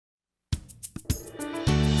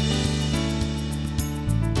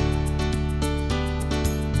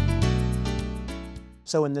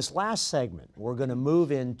So in this last segment, we're going to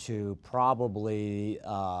move into probably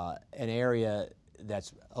an area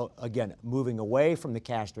that's, again, moving away from the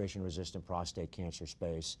castration-resistant prostate cancer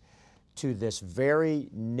space to this very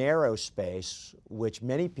narrow space, which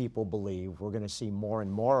many people believe we're going to see more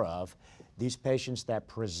and more of, these patients that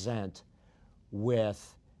present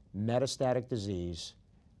with metastatic disease,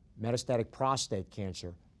 metastatic prostate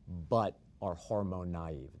cancer, but are hormone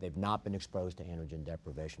naive. They've not been exposed to androgen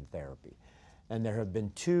deprivation therapy. And there have been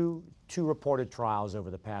two reported trials over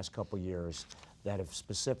the past couple years that have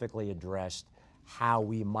specifically addressed how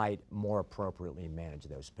we might more appropriately manage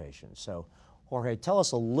those patients. So, Jorge, tell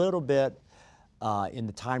us a little bit in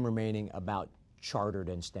the time remaining about Chartered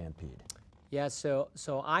and Stampede. Yeah, so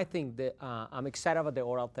I think that I'm excited about the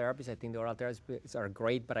oral therapies. I think the oral therapies are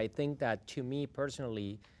great, but I think that to me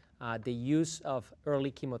personally, the use of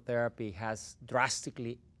early chemotherapy has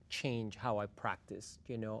drastically changed how I practice,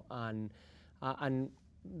 you know, and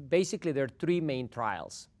basically there are three main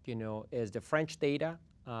trials, you know, is the French data,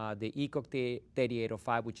 the ECOG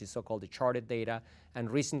 3805, which is so-called the Charted data,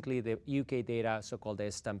 and recently the UK data, so-called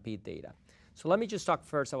the Stampede data. So let me just talk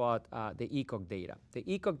first about the ECOG data. The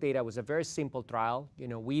ECOG data was a very simple trial. You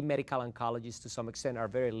know, we medical oncologists to some extent are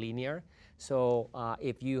very linear. So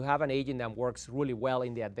if you have an agent that works really well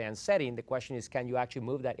in the advanced setting, the question is, can you actually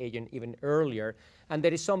move that agent even earlier? And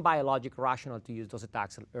there is some biologic rationale to use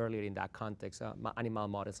docetaxel earlier in that context, animal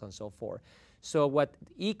models and so forth. So what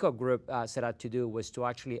the ECOG group set out to do was to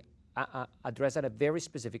actually address a very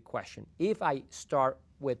specific question. If I start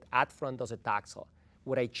with upfront docetaxel,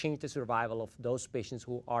 would I change the survival of those patients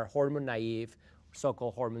who are hormone naive,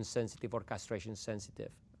 so-called hormone sensitive or castration sensitive,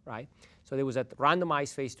 right? So there was a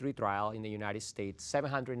randomized phase 3 trial in the United States,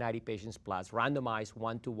 790 patients plus, randomized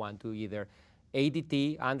 1-to-1 to either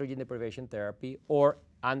ADT, androgen deprivation therapy, or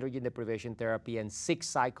androgen deprivation therapy and 6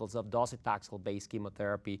 cycles of docetaxel-based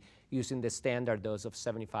chemotherapy using the standard dose of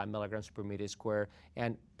 75 milligrams per meter square,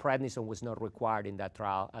 and prednisone was not required in that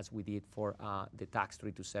trial as we did for the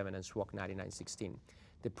TAX-327 and SWOG 9916.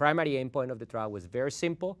 The primary endpoint of the trial was very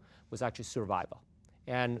simple, was actually survival.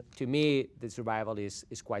 And to me, the survival is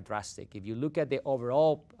quite drastic. If you look at the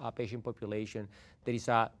overall patient population, there is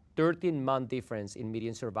a 13-month difference in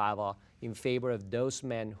median survival in favor of those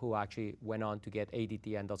men who actually went on to get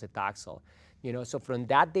ADT and docetaxel. You know, so from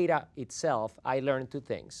that data itself, I learned 2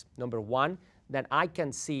 things. Number one, that I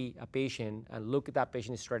can see a patient and look at that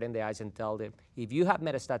patient straight in the eyes and tell them, if you have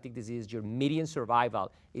metastatic disease, your median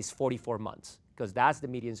survival is 44 months, because that's the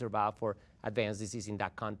median survival for advanced disease in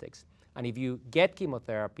that context. And if you get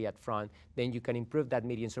chemotherapy up front, then you can improve that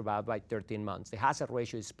median survival by 13 months. The hazard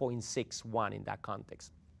ratio is 0.61 in that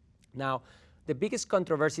context. Now, the biggest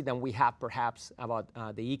controversy that we have perhaps about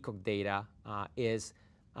the ECOG data is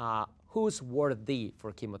who's worthy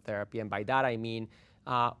for chemotherapy. And by that I mean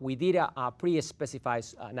we did a pre-specified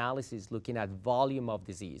analysis looking at volume of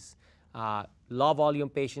disease, low volume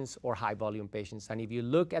patients or high volume patients. And if you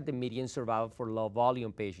look at the median survival for low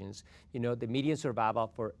volume patients, you know, the median survival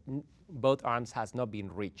for both arms has not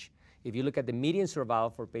been reached. If you look at the median survival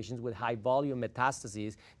for patients with high volume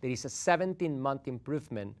metastases, there is a 17-month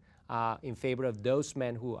improvement in favor of those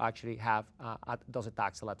men who actually have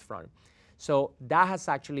docetaxel up front. So that has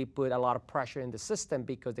actually put a lot of pressure in the system,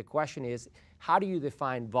 because the question is, how do you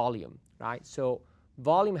define volume, right? So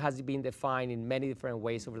volume has been defined in many different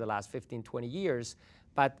ways over the last 15, 20 years,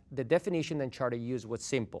 but the definition that Charter used was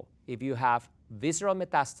simple. If you have visceral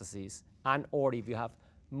metastases and/or if you have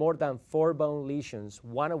more than 4 bone lesions,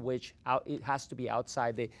 one of which it has to be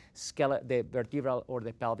outside the vertebral or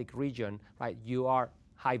the pelvic region, right? You are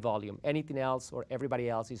high volume. Anything else or everybody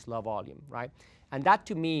else is low volume, right? And that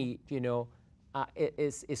to me, you know,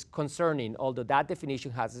 is concerning, although that definition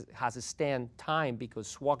has a stand time, because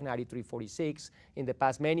SWOG 9346 in the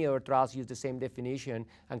past, many other trials use the same definition,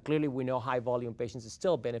 and clearly we know high volume patients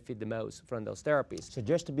still benefit the most from those therapies. So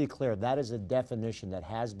just to be clear, that is a definition that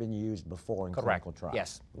has been used before in clinical trials.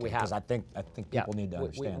 Yes, we have. Because I think people need to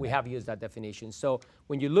understand we have used that definition. So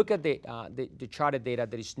when you look at the Charted data,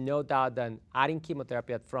 there is no doubt that adding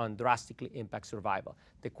chemotherapy up front drastically impacts survival.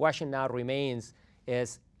 The question now remains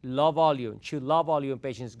is, low volume, should low volume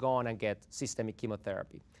patients go on and get systemic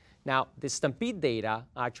chemotherapy? Now, the Stampede data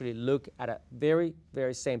actually look at a very,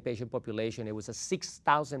 very same patient population. It was a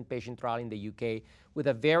 6,000 patient trial in the UK with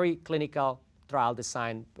a very clinical trial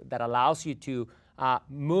design that allows you to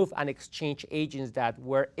move and exchange agents that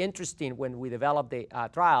were interesting when we developed the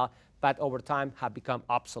trial, but over time have become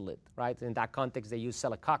obsolete, right? In that context, they use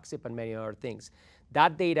celecoxib and many other things.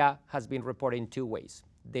 That data has been reported in 2 ways.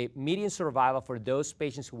 The median survival for those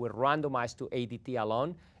patients who were randomized to ADT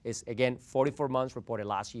alone is, again, 44 months reported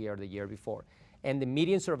last year or the year before. and the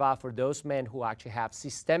median survival for those men who actually have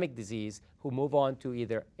systemic disease, who move on to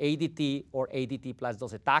either ADT or ADT plus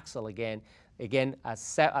docetaxel again,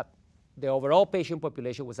 the overall patient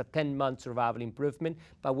population was a 10-month survival improvement,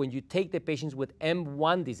 but when you take the patients with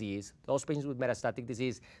M1 disease, those patients with metastatic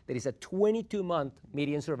disease, there is a 22-month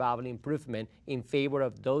median survival improvement in favor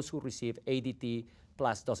of those who receive ADT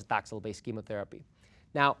plus docetaxel-based chemotherapy.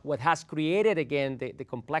 Now, what has created, again, the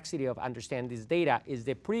complexity of understanding this data is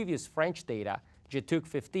the previous French data, Judd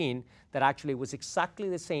 15, that actually was exactly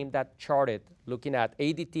the same that charted, looking at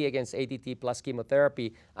ADT against ADT plus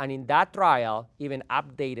chemotherapy. And in that trial, even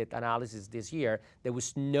updated analysis this year, there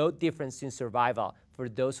was no difference in survival for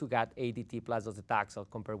those who got ADT plus docetaxel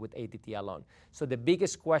compared with ADT alone. So the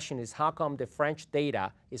biggest question is, how come the French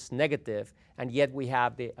data is negative, and yet we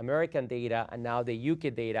have the American data and now the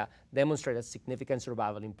UK data demonstrate a significant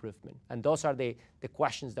survival improvement? And those are the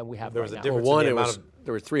questions that we have there right was a now. difference Well, in one, the amount of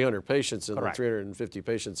there were 300 patients and Correct. 350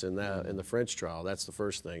 patients in the French trial. That's the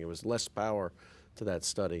first thing. It was less power to that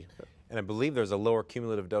study. and I believe there's a lower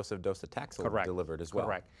cumulative dose of docetaxel Correct. delivered as well.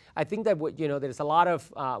 Correct. I think that there's a lot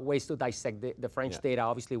of ways to dissect the French Yeah. data.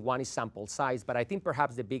 Obviously, one is sample size, but I think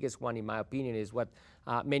perhaps the biggest one, in my opinion, is what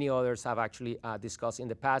many others have actually discussed in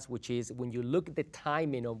the past, which is when you look at the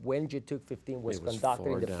timing of when Judd 15 was It was conducted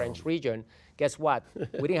in far the down. French region. Guess what?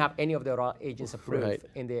 We didn't have any of the oral agents approved Right.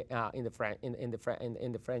 in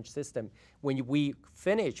the French system. When we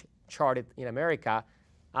finished charted in America,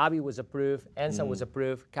 Abi was approved, Enza was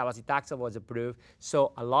approved, cabazitaxel was approved.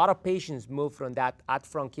 So a lot of patients moved from that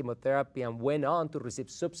upfront chemotherapy and went on to receive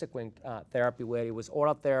subsequent therapy, whether it was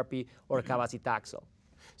oral therapy or cabazitaxel.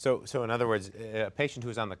 So in other words, a patient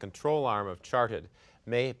who's on the control arm of charted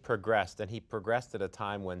may progress, and he progressed at a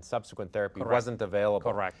time when subsequent therapy Correct. wasn't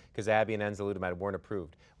available. Correct. Because Abi and enzalutamide weren't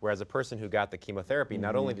approved. Whereas a person who got the chemotherapy,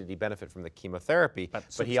 not only did he benefit from the chemotherapy,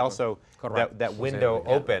 but he also, Correct. that window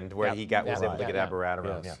opened where Yeah. he was able to Right. get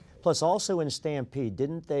abiraterone. Yes. Plus, also in Stampede,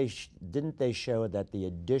 didn't they show that the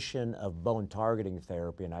addition of bone targeting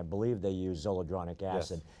therapy, and I believe they used zoledronic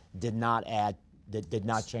acid, did not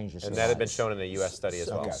change the survival? And that had been shown in a U.S. study as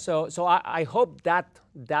well. So I hope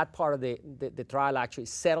that part of the trial actually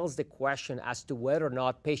settles the question as to whether or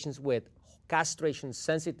not patients with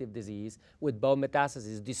castration-sensitive disease with bone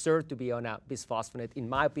metastases deserve to be on a bisphosphonate. In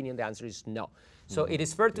my opinion, the answer is no. So it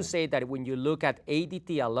is fair to say that when you look at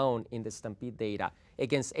ADT alone in the Stampede data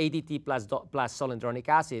against ADT plus zoledronic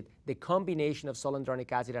acid, the combination of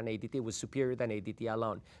zoledronic acid and ADT was superior than ADT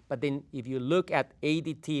alone. But then if you look at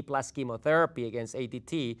ADT plus chemotherapy against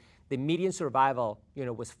ADT, the median survival,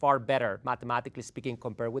 was far better, mathematically speaking,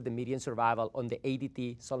 compared with the median survival on the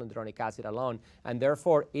ADT zoledronic acid alone. And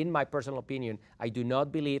therefore, in my personal opinion, I do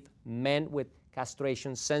not believe men with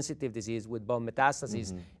castration-sensitive disease with bone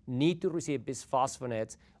metastases need to receive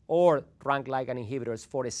bisphosphonates or rank ligand inhibitors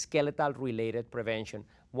for a skeletal-related prevention.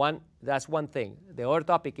 That's one thing. The other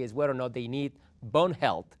topic is whether or not they need bone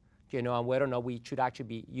health, and whether or not we should actually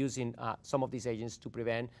be using some of these agents to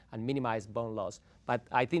prevent and minimize bone loss. But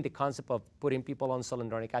I think the concept of putting people on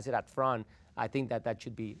zoledronic acid up front, I think that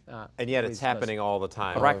should be. And yet it's happening all the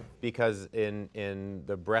time. Correct. Because in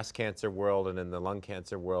the breast cancer world and in the lung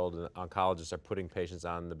cancer world, oncologists are putting patients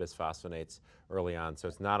on the bisphosphonates early on. So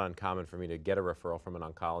it's not uncommon for me to get a referral from an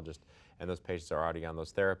oncologist, and those patients are already on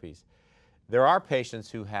those therapies. There are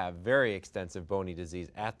patients who have very extensive bony disease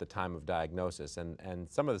at the time of diagnosis, and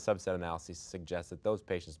some of the subset analyses suggest that those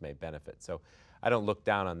patients may benefit. So I don't look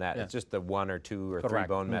down on that. Yeah. It's just the 1 or 2 or 3 Correct.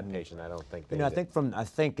 bone met patient. I don't think they. I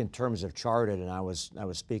think in terms of charted, and I was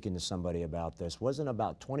speaking to somebody about this, wasn't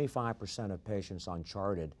about 25% of patients on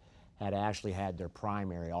charted had actually had their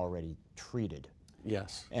primary already treated.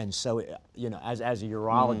 Yes. And so, as a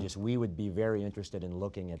urologist, we would be very interested in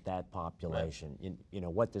looking at that population.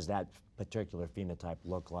 Right. What does that particular phenotype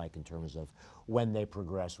look like in terms of when they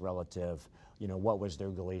progress relative, what was their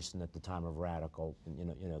Gleason at the time of radical,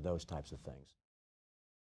 those types of things.